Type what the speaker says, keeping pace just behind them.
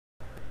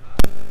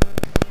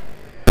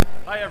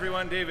Hi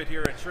everyone, David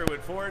here at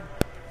Sherwood Ford.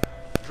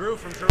 Drew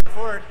from Sherwood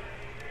Ford.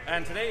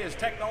 And today is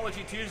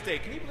Technology Tuesday.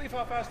 Can you believe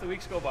how fast the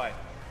weeks go by?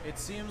 It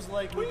seems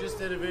like we just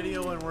did a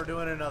video and we're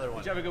doing another one.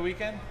 Did you have a good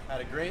weekend?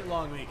 Had a great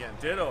long weekend.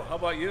 Ditto. How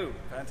about you?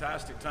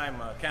 Fantastic time,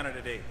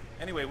 Canada Day.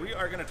 Anyway, we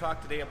are going to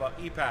talk today about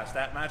EPAS,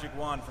 that magic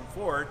wand from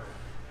Ford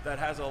that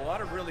has a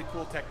lot of really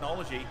cool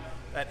technology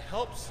that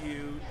helps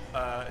you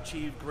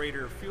achieve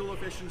greater fuel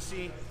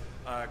efficiency,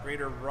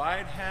 greater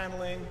ride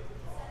handling,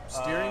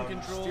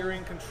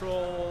 steering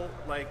control.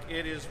 Like,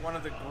 it is one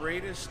of the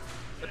greatest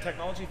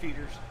technology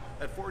features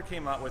that Ford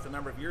came out with a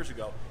number of years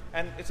ago,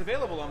 and it's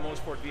available on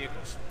most Ford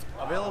vehicles.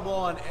 Available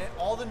on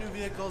all the new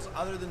vehicles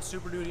other than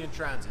Super Duty and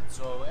Transit.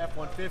 So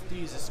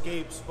F-150s,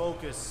 Escapes,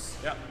 Focus,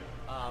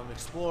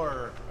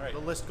 Explorer, the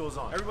list goes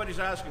on. Everybody's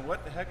asking,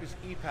 what the heck is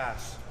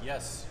EPAS?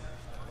 Yes.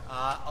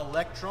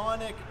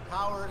 Electronic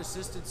Power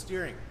Assisted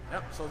Steering.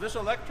 Yep, so this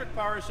electric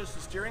power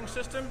assisted steering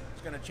system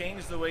is going to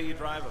change the way you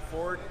drive a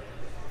Ford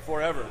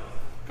forever.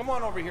 Come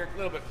on over here a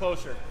little bit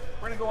closer.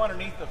 We're going to go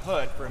underneath the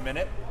hood for a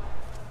minute,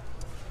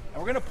 and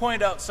we're going to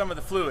point out some of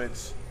the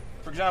fluids.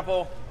 For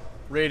example,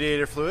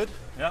 radiator fluid.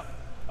 Yep.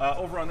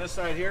 Over on this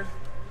side here,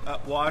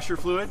 washer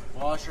fluid.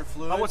 Washer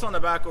fluid. What's on the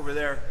back over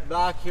there?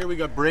 Back here we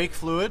got brake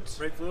fluid.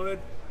 Brake fluid.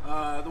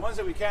 The ones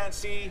that we can't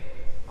see,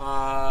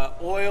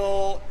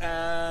 oil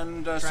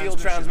and sealed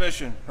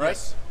transmission, right?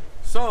 Yes.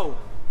 So,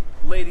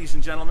 ladies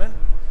and gentlemen,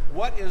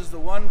 what is the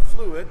one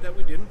fluid that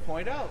we didn't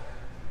point out?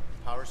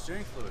 Power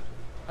steering fluid.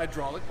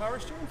 Hydraulic power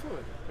steering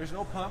fluid. There's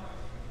no pump,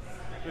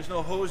 there's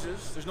no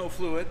hoses, there's no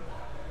fluid.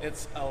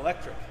 It's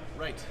electric.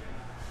 Right.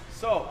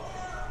 So,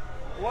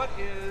 what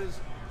is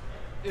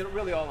it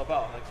really all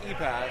about? Like,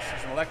 EPAS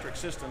is an electric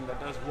system that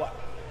does what?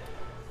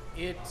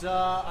 It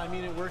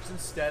works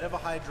instead of a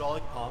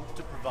hydraulic pump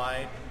to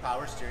provide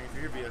power steering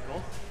for your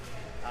vehicle.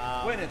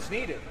 When it's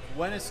needed.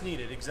 When it's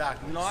needed,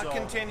 exactly. Not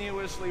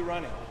continuously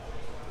running.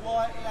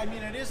 Well, I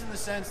mean, it is in the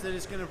sense that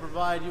it's going to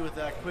provide you with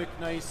that quick,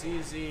 nice,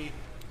 easy,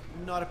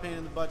 not a pain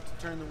in the butt to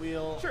turn the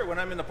wheel. Sure, when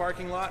I'm in the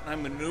parking lot and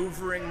I'm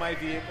maneuvering my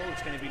vehicle,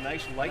 it's going to be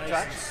nice and light touch.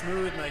 Nice and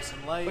smooth, nice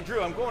and light. But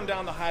Drew, I'm going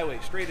down the highway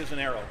straight as an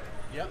arrow.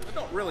 Yep. I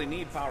don't really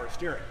need power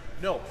steering.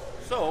 No.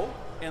 So,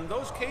 in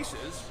those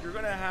cases, you're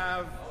going to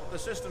have the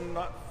system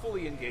not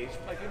fully engaged,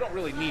 like you don't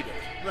really need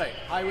it. Right.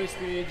 Highway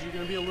speeds, you're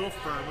going to be a little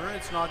firmer.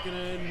 It's not going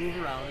to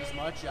move around as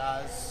much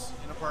as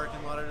in a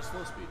parking lot at a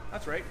slow speed.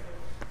 That's right.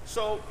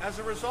 So, as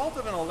a result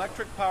of an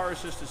electric power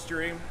assisted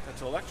steering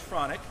that's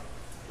electronic,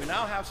 we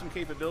now have some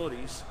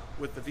capabilities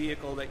with the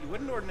vehicle that you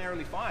wouldn't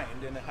ordinarily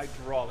find in a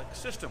hydraulic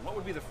system. What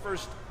would be the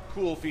first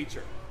cool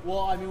feature? Well,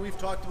 I mean, we've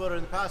talked about it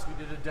in the past. We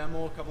did a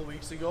demo a couple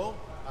weeks ago.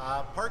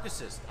 Park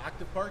Assist,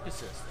 active park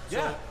assist.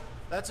 Yeah. So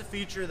that's a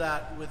feature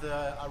that with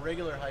a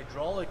regular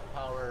hydraulic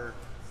power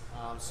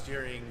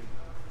steering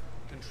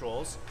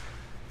controls,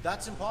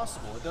 that's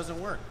impossible. It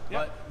doesn't work. Yep.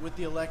 But with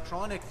the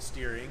electronic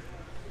steering,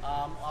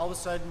 all of a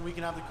sudden we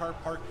can have the car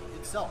park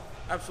itself.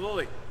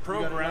 Absolutely.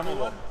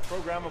 Programmable.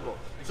 Programmable.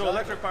 Exactly. So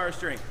electric power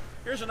steering.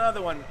 Here's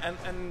another one,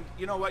 and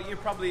you know what, you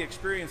probably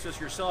experienced this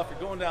yourself. You're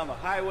going down the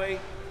highway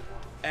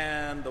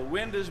and the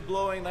wind is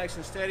blowing nice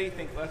and steady.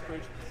 Think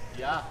Lethbridge.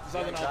 Yeah.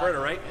 Southern Alberta,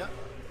 right? Yeah.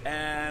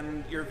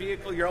 And your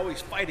vehicle, you're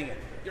always fighting it.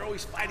 You're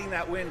always fighting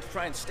that wind to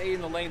try and stay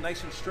in the lane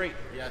nice and straight.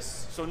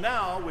 Yes. So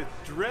now with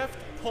drift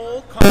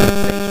pull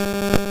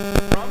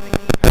compensation from the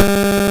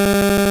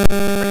EPAS,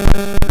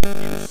 pretty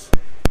much use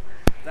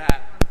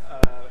that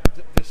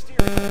the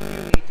steering that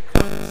you need to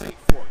compensate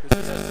for, because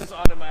the system's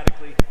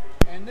automatically.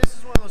 And this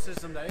is one of those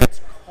systems that it's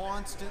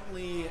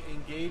constantly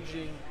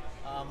engaging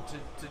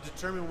to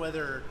determine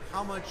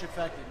how much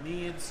effect it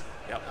needs.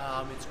 Yep.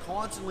 It's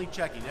constantly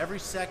checking. Every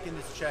second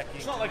it's checking.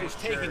 It's not like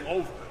it's taking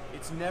over.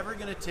 It's never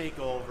going to take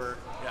over,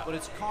 but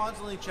it's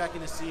constantly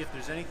checking to see if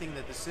there's anything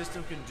that the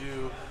system can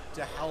do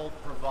to help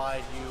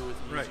provide you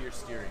with easier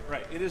steering.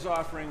 Right. It is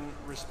offering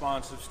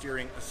responsive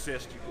steering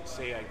assist, you could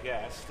say, I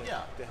guess,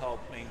 to help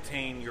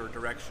maintain your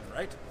direction,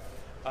 right?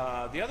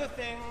 The other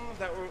thing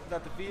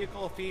that the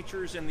vehicle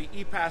features in the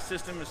EPAS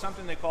system is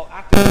something they call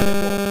active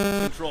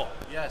nibble control.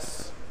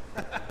 Yes.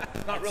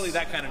 Not really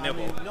that kind of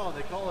nibble. I mean, no,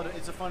 they call it,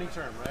 it's a funny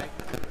term, right?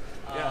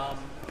 Yeah.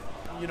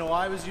 You know,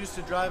 I was used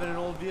to driving an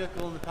old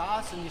vehicle in the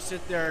past, and you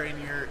sit there and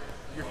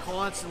you're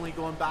constantly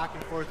going back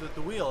and forth with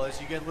the wheel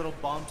as you get little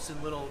bumps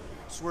and little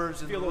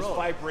swerves in the road. Feel those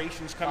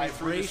vibrations coming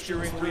through the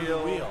steering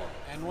wheel.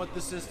 And what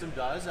the system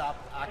does,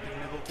 active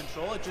nibble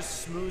control, it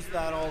just smooths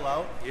that all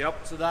out.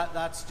 Yep. So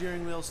that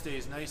steering wheel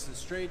stays nice and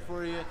straight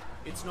for you.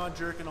 It's not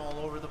jerking all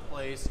over the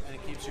place, and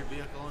it keeps your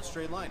vehicle in a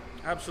straight line.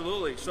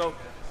 Absolutely. So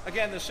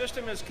again, the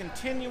system is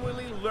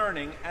continually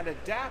learning and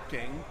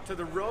adapting to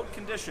the road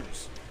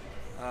conditions.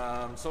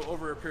 So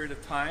over a period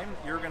of time,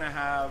 you're going to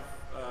have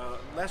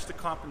less to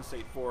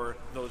compensate for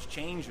those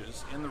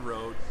changes in the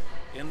road,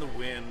 in the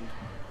wind,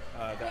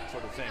 that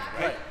sort of thing,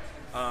 right?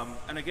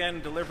 And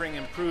again, delivering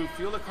improved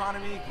fuel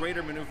economy,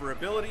 greater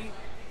maneuverability,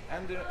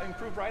 and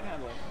improved ride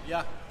handling.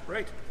 Yeah.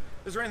 Great.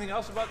 Is there anything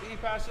else about the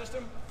EPAS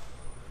system?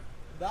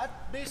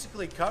 That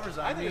basically covers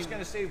it. I think it's going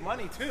to save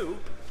money too.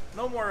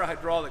 No more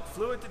hydraulic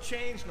fluid to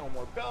change, no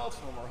more belts,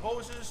 no more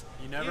hoses.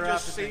 You never you have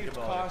just to think saved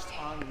about cost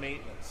on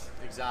maintenance,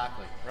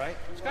 Exactly. right?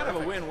 It's kind of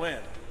a win-win.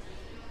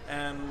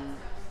 And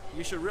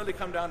you should really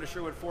come down to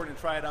Sherwood Ford and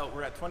try it out.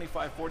 We're at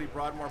 2540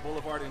 Broadmoor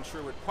Boulevard in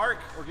Sherwood Park,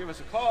 or give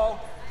us a call.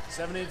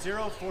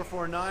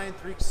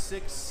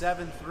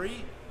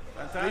 780-449-3673.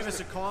 Fantastic. Leave us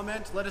a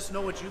comment. Let us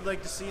know what you'd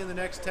like to see in the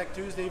next Tech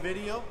Tuesday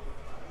video.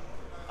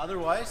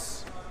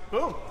 Otherwise,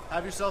 Boom.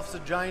 have yourselves a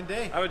giant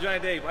day. Have a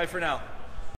giant day. Bye for now.